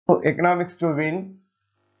Economics to win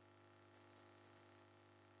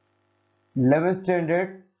 11th standard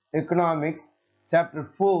economics chapter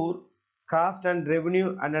 4 cost and revenue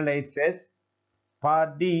analysis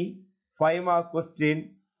part D 5 mark question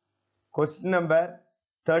number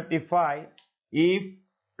 35. If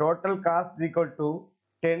total cost is equal to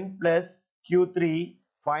 10 plus Q3,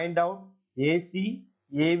 find out AC,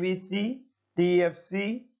 AVC,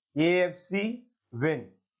 TFC, AFC when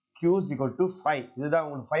Q is equal to 5. This is the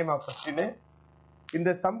 5 mark question. In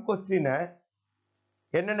the sum question,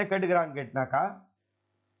 என்னென்ன கேட்டுக்கிறான்னு கேட்டினாக்கா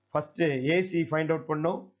first AC find out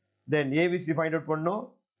பண்ணோம், then AVC find out பண்ணோம்,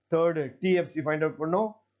 third TFC find out பண்ணோம்,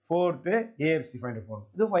 fourth AFC find out பண்ணோம்.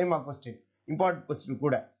 இது 5 mark question, important question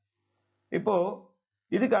கூட. இப்போ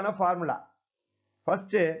இதுக்கான formula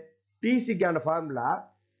first TC கான formula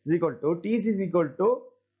is equal to TC is equal to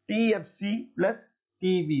TFC plus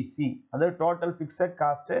TVC, அதாவது total fixed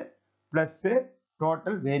cost plus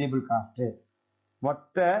total variable cost.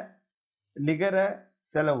 மொத்த நிகர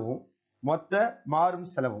செலவும் மொத்த மாறும்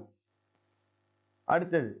செலவும்.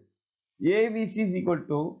 அடுத்தது AVC is equal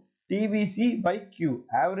to TVC by Q,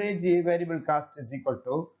 average variable cost is equal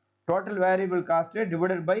to total variable cost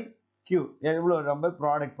divided by Q, எவ்வளவு நம்ம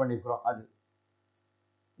ப்ராடக்ட் பண்ணிக்கிறோம் அது.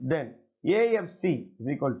 Then AFC is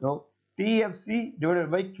equal to TFC divided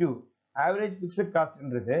by Q, average fixed cost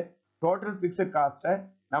என்றது total fixed cost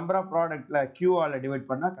number of productல Q ஆல divide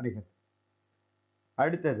பண்ணா கிடைக்கும்.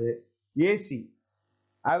 அடுத்தது AC,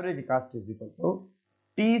 average cost is equal to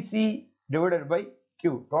TC divided by Q,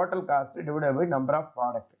 total cost divided by number of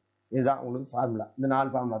product. இதுதான் உங்களுக்கு formula. இந்த நாலு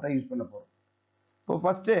formula தான் யூஸ் பண்ண போறோம். இப்போ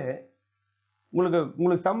ஃபர்ஸ்ட்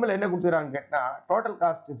உங்களுக்கு சம்மில் என்ன கொடுத்துறாங்க கேட்டா total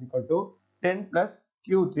cost is equal to 10 plus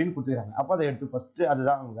Q3 ன்னு கொடுத்துறாங்க. அப்ப அதை எடுத்து ஃபர்ஸ்ட்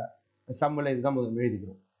அதுதான் அவங்க சம்மில் இதுதான் முதல்ல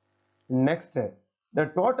எழுதிக்கிறோம். நெக்ஸ்ட் the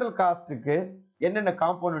total காஸ்ட்க்கு என்னென்ன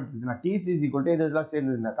காம்போனன்ட் இருக்குன்னா TC is equal to இதெல்லாம்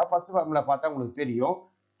சேர்ந்ததுனாக்கா ஃபர்ஸ்ட் ஃபார்முலா பார்த்தா உங்களுக்கு தெரியும்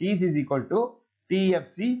TC is equal to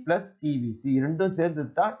TFC plus TVC, ரெண்டும்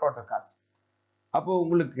சேர்ந்தது தான் total cost. அப்போ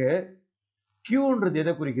உங்களுக்கு Qன்றது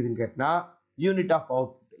எதை குறிக்குதுன்னு கேட்டா யூனிட் ஆஃப்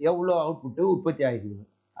அவுட்புட், எவ்வளவு அவுட்புட் உற்பத்தி ஆகிக்குது.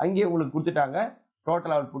 அங்கே உங்களுக்கு கொடுத்துட்டாங்க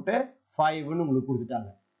டோட்டல் அவுட்புட் 5ன்னு உங்களுக்கு கொடுத்துட்டாங்க.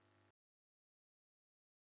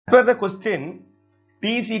 As per the question,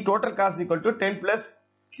 TC total cost is equal to 10 plus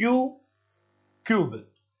Q cube.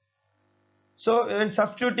 So when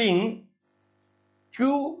substituting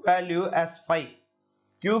Q value as 5,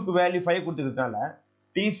 Q க்கு value 5 கொடுத்துக்கிறதுனால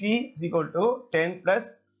TC is equal to 10 plus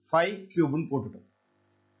 5 cube ன்னு போட்டுட்டோம்.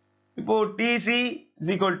 இப்போ TC is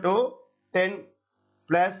equal to 10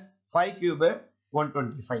 plus 5 cube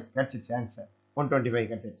 125, that's its answer. 125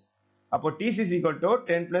 கிடைச்சிருச்சு. அப்போ TC is equal to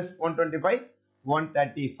 10 plus 125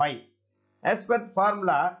 135. As per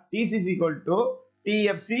formula TC is equal to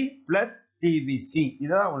TFC plus TVC,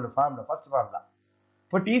 இதுதான் உங்களோட formula, first formula.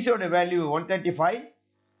 இப்போ TC ஓட value 135,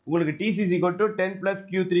 உங்களுக்கு TC is equal to 10 plus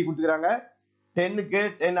Q3 கொடுத்துக்கிறாங்க. 10க்கு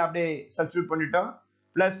 10 அப்படியே substitute பண்ணிட்டோம்,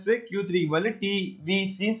 பிளஸ் Q3 பதில்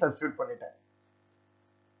TVC சப்ஸ்டிட்யூட் பண்ணிட்டேன்.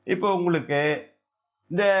 இப்போ உங்களுக்கு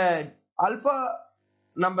இந்த ஆல்பா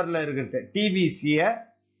நம்பர்ல இருக்கிறது TVC-ய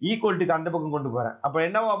ஈக்குவல்ட்டுக்கு அந்த பக்கம் கொண்டு போறேன். அப்ப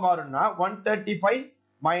என்னவா மாறும்னா 135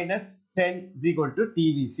 minus 10 is equal to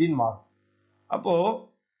TVC மாறும். அப்போ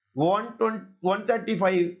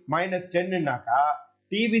 135 minus 10னாக்கா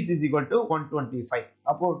TVC is equal to 125.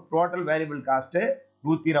 அப்போ total variable cost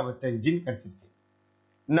 125 கிடைச்சிருச்சு.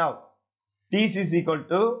 Now TC is equal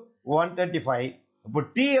to 135. அப்போ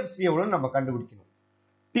TFC எவ்வளவு நம்ம கண்டுபிடிக்கணும்.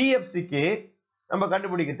 TFC க்கு நம்ம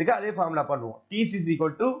கண்டுபிடிக்கிறதுக்கு அதே ஃபார்முலா பண்ணுவோம். TC is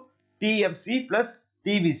equal to TFC plus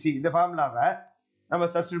TVC, இந்த ஃபார்முலாவை நம்ம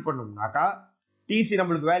சப்ஸ்டிட்யூட் பண்ணோம்னாக்கா TC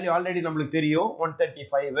நம்மளுக்கு வேல்யூ ஆல்ரெடி நம்மளுக்கு தெரியும்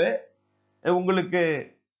 135, உங்களுக்கு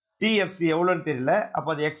TFC எவ்வளவுன்னு தெரியல, அப்ப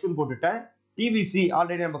அது x ன்னு போட்டுட்டேன். TVC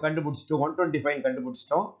ஆல்ரெடி நம்ம கண்டுபிடிச்சிட்டோம் 125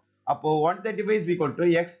 கண்டுபிடிச்சிட்டோம். அப்போ 135 is equal to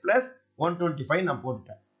x plus 125 நான்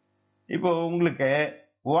போட்டுட்டேன். இப்போ உங்களுக்கு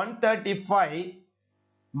 135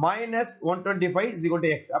 minus 125 is equal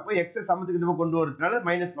to x. அப்போ x சமத்துக்கு நம்ம கொண்டு வரதுனால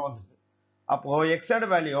மைனஸ்ல வந்துருது. அப்போ x ஓட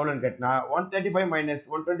வேல்யூ எவ்வளவுன்னு கேட்டா 135 minus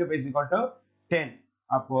 125 is equal to 10.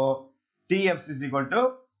 அப்போ TFC is equal to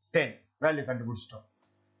 10 value கண்டுபிடிச்சிட்டோம்.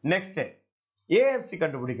 நெக்ஸ்ட் AFC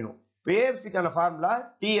கண்டுபிடிக்கணும். AFC கான formula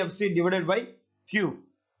TFC divided by Q.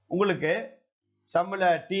 உங்களுக்கு சம்மில்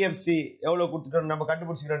TFC எவ்வளவு கொடுத்துட்டோம் நம்ம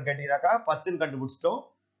கண்டுபிடிச்சிக்கிறோம்னு கேட்டீங்கன்னாக்கா 10 கண்டுபிடிச்சிட்டோம்.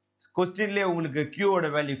 கொஸ்டின்லயே உங்களுக்கு Q ஓட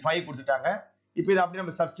வேல்யூ 5 கொடுத்துட்டாங்க. இப்போ இதை அப்படியே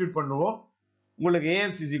நம்ம சப்ஸ்டிட்யூட் பண்ணுவோம். உங்களுக்கு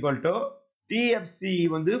AFC is equal to TFC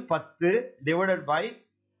வந்து 10 divided by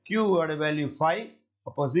Q ஓட வேல்யூ 5,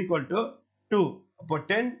 அப்போ is equal to 2. அப்போ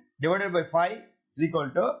 10 divided by 5 is equal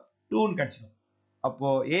to 2 ன்னு கிடைச்சிடும். அப்போ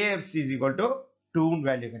AFC is equal to 2 ன்னு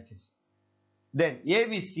வேல்யூ கிடைச்சிருச்சு. Then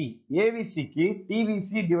AVC க்கு TVC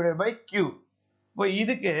divided by Q, இப்போ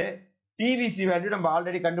இதுக்கு டிவிசி வேல்யூ நம்ம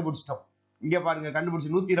ஆல்ரெடி கண்டுபிடிச்சிட்டோம். இங்க பாருங்க கண்டுபிடிச்சு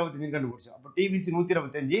 125 கண்டுபிடிச்சோம். அப்போ டிவிசி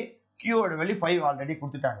 125, கியூவோட வேல்யூ 5 ஆல்ரெடி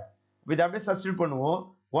கொடுத்துட்டாங்க. இதை அப்படியே சப்ஸ்டிட்யூட் பண்ணுவோம்.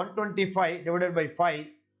 125 divided by 5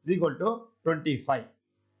 is equal to 25.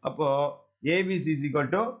 அப்போ ABC is equal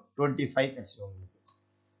to 25 கிடைச்சிடும் உங்களுக்கு.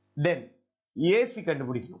 தென் AC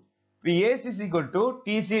கண்டுபிடிக்கணும். இப்போ AC is equal to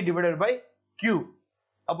TC divided by Q.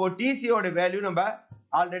 அப்போ TC ஓட வேல்யூ நம்ம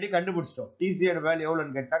ஆல்ரெடி கண்டுபிடிச்சிட்டோம். TC ஓட வேல்யூ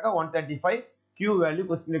எவ்வளவுன்னு கேட்டாக்கா 135, Q வேல்யூ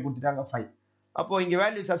क्वेश्चनல கொடுத்துட்டாங்க 5. அப்போ இங்க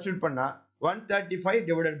வேல்யூ சப்ஸ்டிட்யூட் பண்ணா 135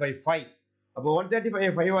 divided by 5. அப்போ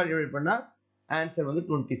 135 5 ஆல் டிவைட் பண்ணா ஆன்சர் வந்து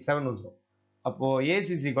 27 வந்துரும். அப்போ AC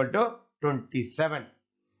is equal to 27.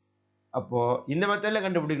 அப்போ இந்த மெத்தட்ல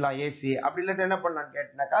கண்டுபிடிக்கலாம் AC. அப்படி இல்ல என்ன பண்ணலாம்னு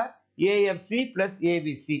கேட்டனாக்கா AFC plus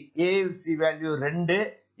AVC. AFC value 2,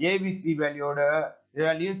 AVC வேல்யூவோட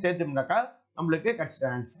value சேர்த்தும்னாக்கா நம்மளுக்கு கிடைச்ச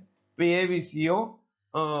ஆன்சர். இப்போ AVCயும்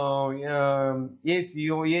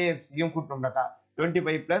ACயும் AFCயும் கூட்டணும்னாக்கா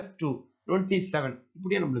 25 plus 2 27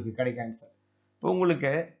 இப்படியே நம்மளுக்கு கிடைக்கும் ஆன்சர். இப்போ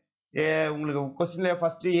உங்களுக்கு क्वेश्चनல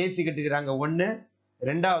ஃபர்ஸ்ட் AC கட்டுக்குறாங்க 1,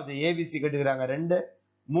 ரெண்டாவது AVC கட்டுக்குறாங்க 2,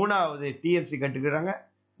 மூணாவது TFC கட்டுக்குறாங்க,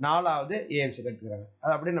 நாலாவது AFC கட்டுக்குறாங்க.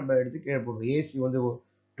 அது அப்படியே நம்ம எடுத்து கீழே போடுறோம். AC வந்து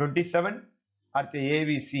 27, அடுத்து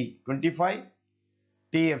AVC 25,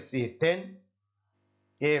 TFC 10,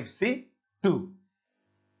 AFC 2.